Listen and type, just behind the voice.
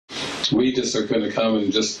we just are going to come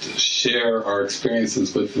and just share our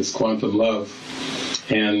experiences with this quantum love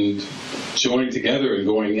and join together in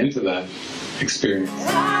going into that experience.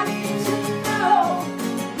 I need to know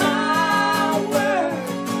my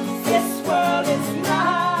worth. This world is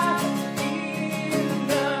not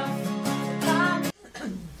enough.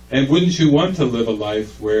 And wouldn't you want to live a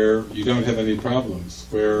life where you don't have any problems,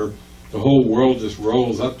 where the whole world just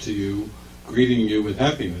rolls up to you, greeting you with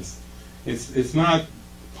happiness? It's not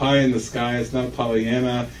pie in the sky, it's not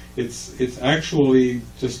Pollyanna, it's actually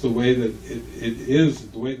just the way that it is,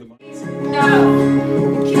 the way the mind is.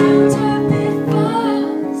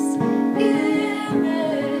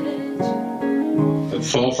 That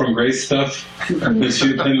fall from grace stuff that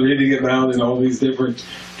you've been reading about in all these different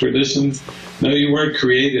traditions, no, you weren't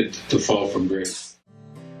created to fall from grace.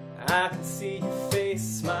 I can see your face,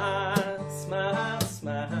 smile, smile,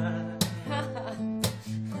 smile.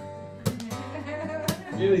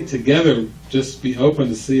 Really together, just be open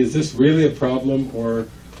to see, is this really a problem or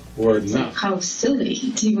It's not? like, how silly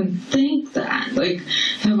to even think that. Like,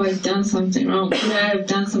 have I done something wrong? Could I have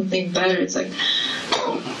done something better? It's like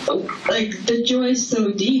the joy is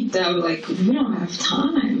so deep that like we don't have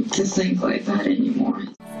time to think like that anymore.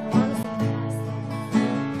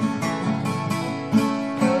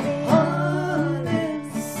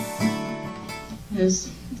 It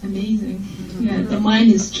was amazing. Yeah, the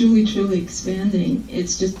mind is truly, truly expanding.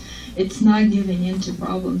 It's just, it's not giving in to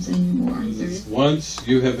problems anymore. Once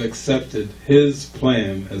you have accepted His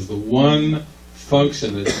plan as the one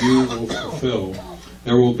function that you will fulfill,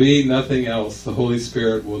 there will be nothing else the Holy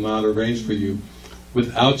Spirit will not arrange for you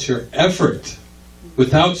without your effort.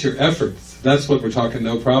 Without your efforts. That's what we're talking,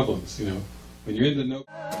 no problems, you know. When you're in the no...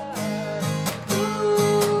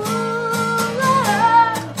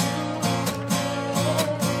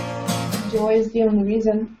 Joy is the only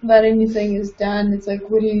reason that anything is done. It's like,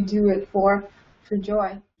 what do you do it for? For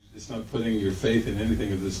joy. It's not putting your faith in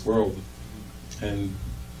anything of this world. And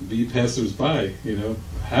be passers-by, you know,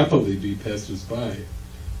 happily be passers-by.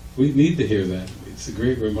 We need to hear that. It's a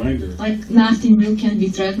great reminder. Like, nothing real can be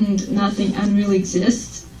threatened, nothing unreal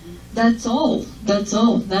exists. That's all. That's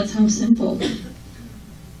all. That's how simple.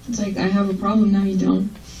 It's like, I have a problem, now you don't.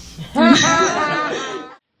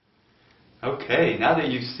 Okay, now that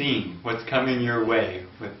you've seen what's coming your way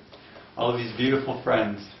with all of these beautiful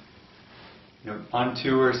friends, you know, on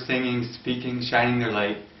tour, singing, speaking, shining their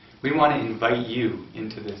light, we want to invite you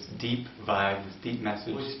into this deep vibe, this deep message.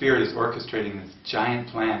 The Holy Spirit is orchestrating this giant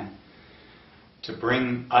plan to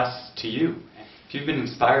bring us to you. If you've been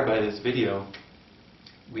inspired by this video,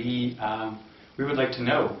 we would like to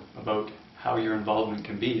know about how your involvement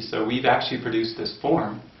can be. So we've actually produced this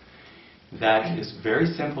form that is very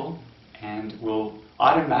simple and will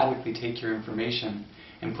automatically take your information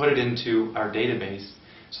and put it into our database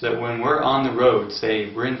so that when we're on the road,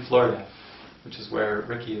 say we're in Florida, which is where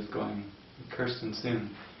Ricky is going with Kirsten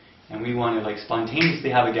soon, and we want to like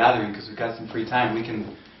spontaneously have a gathering because we've got some free time, we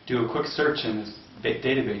can do a quick search in this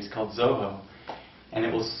database called Zoho, and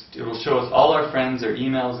it will show us all our friends, their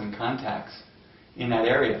emails and contacts in that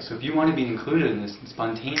area. So if you want to be included in this and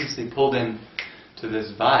spontaneously pulled in to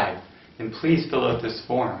this vibe, then please fill out this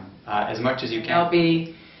form as much as you can. There'll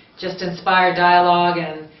be just inspired dialogue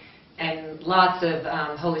and lots of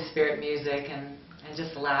Holy Spirit music and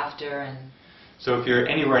just laughter. And so if you're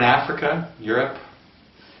anywhere in Africa, Europe,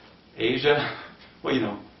 Asia, well, you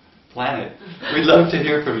know, planet, we'd love to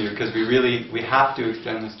hear from you because we have to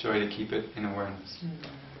extend this joy to keep it in awareness.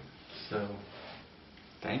 So,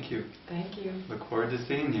 thank you. Thank you. Look forward to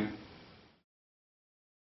seeing you.